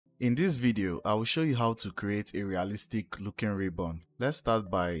In this video, I will show you how to create a realistic looking ribbon. Let's start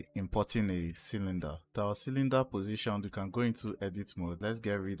by importing a cylinder. To our cylinder position, we can go into edit mode. Let's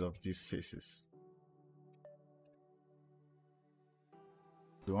get rid of these faces.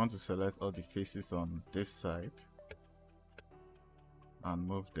 We want to select all the faces on this side and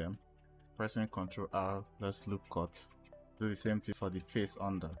move them. Pressing Ctrl R, let's loop cut. Do the same thing for the face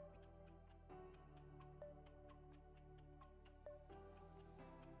under.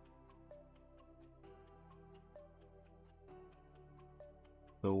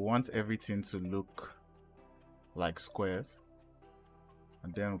 So we want everything to look like squares,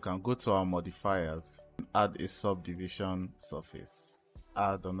 and then we can go to our modifiers and add a subdivision surface.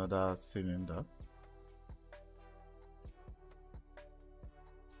 Add another cylinder.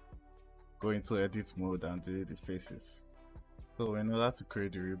 Go into edit mode and delete the faces. So in order to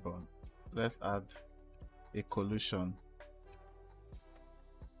create the ribbon, let's add a collision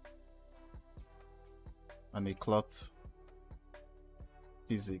and a cloth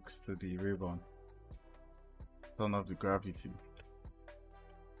physics to the ribbon. Turn off the gravity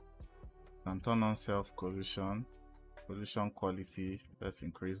and turn on self collision quality. Let's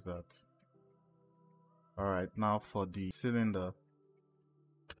increase that. Alright, now for the cylinder,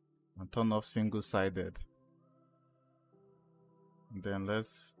 and turn off single-sided. Then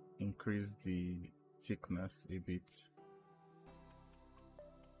let's increase the thickness a bit.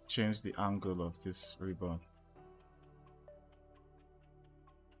 Change the angle of this ribbon.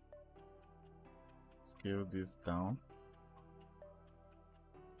 Scale this down.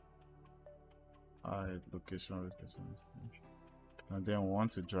 Add location rotations. And then we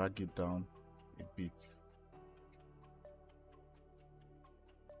want to drag it down a bit.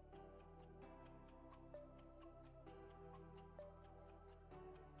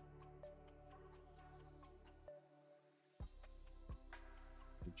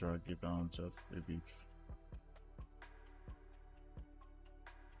 Drag it down just a bit.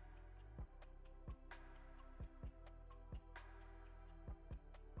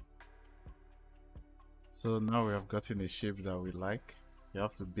 So now we have gotten a shape that we like. You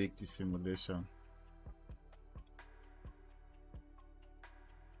have to bake the simulation.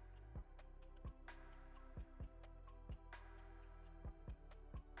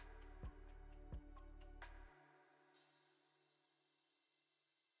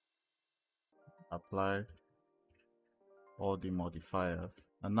 Apply all the modifiers,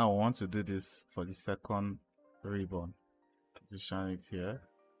 and now we want to do this for the second ribbon. Position it here.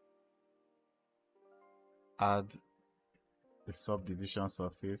 Add a subdivision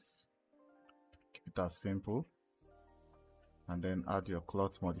surface, keep it as simple, and then add your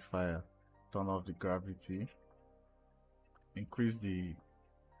cloth modifier. Turn off the gravity, increase the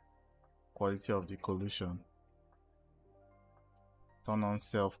quality of the collision, turn on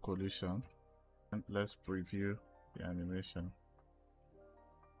self collision, and let's preview the animation.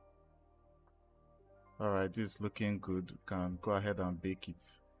 Alright, this is looking good. We can go ahead and bake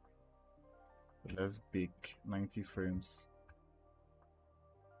it. Let's bake 90 frames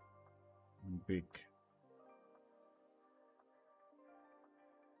and bake.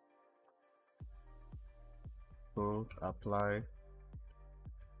 So apply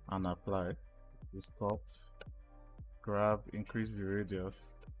and apply. Sculpt, grab, increase the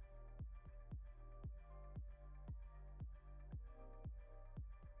radius.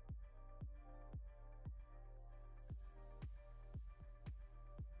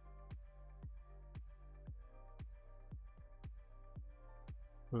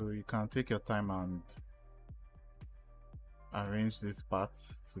 So you can take your time and arrange this part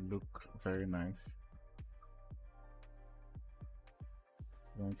to look very nice.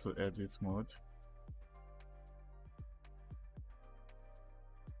 Go into edit mode.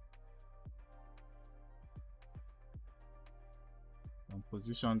 And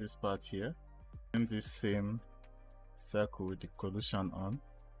position this part here. In this same circle with the collision on.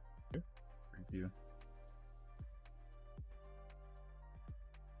 Okay. Preview.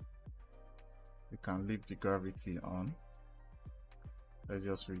 You can leave the gravity on. Let's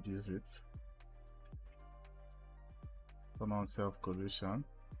just reduce it. Turn on self collision.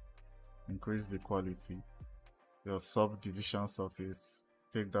 Increase the quality. Your subdivision surface,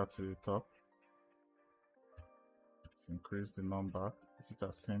 take that to the top. Let's increase the number. Is it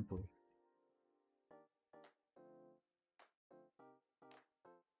as simple?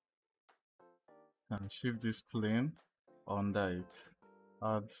 And shift this plane under it.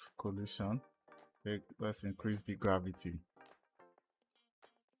 Add collision. Let's increase the gravity.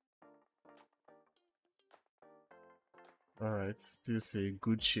 Alright, this is a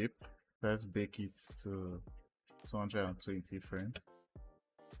good shape. Let's bake it to 220 frames.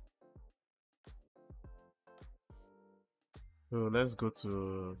 So let's go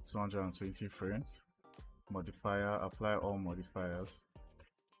to 220 frames. Modifier, apply all modifiers.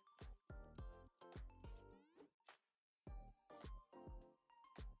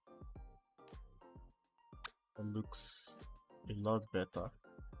 It looks a lot better.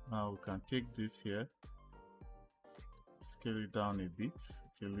 Now we can take this here, scale it down a bit,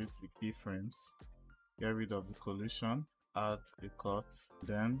 delete the keyframes, get rid of the collision, add a cut,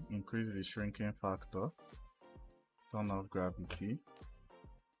 then increase the shrinking factor, turn off gravity.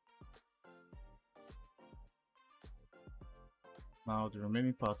 Now the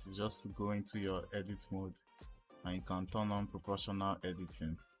remaining part is just to go into your edit mode and you can turn on proportional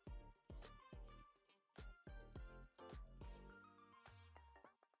editing.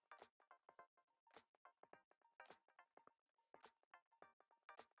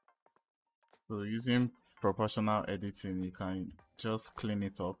 So using proportional editing, you can just clean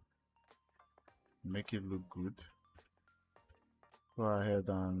it up, make it look good. Go ahead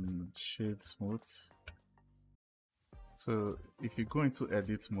and shade smooth. So if you go into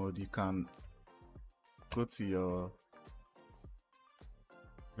edit mode, you can go to your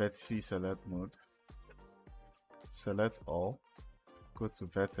vertices select mode, select all, go to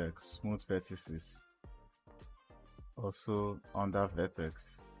vertex, smooth vertices. Also under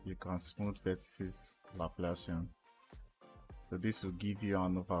vertex, you can smooth vertices Laplacian. So this will give you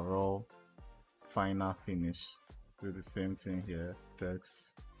an overall final finish. Do the same thing here,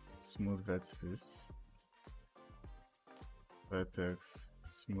 text, smooth vertices, vertex,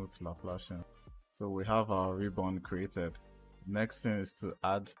 smooth Laplacian. So we have our ribbon created. Next thing is to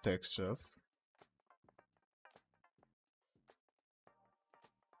add textures.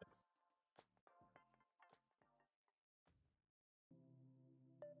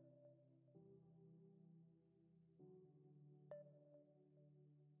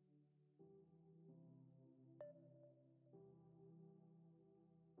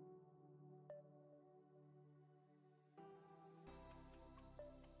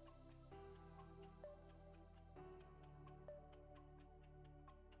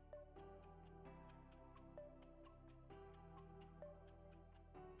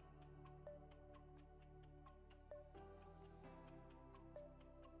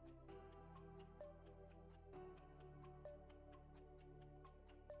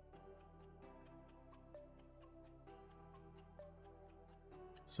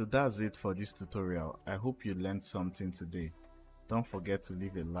 So that's it for this tutorial. I hope you learned something today. Don't forget to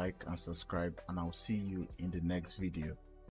leave a like and subscribe, and I'll see you in the next video.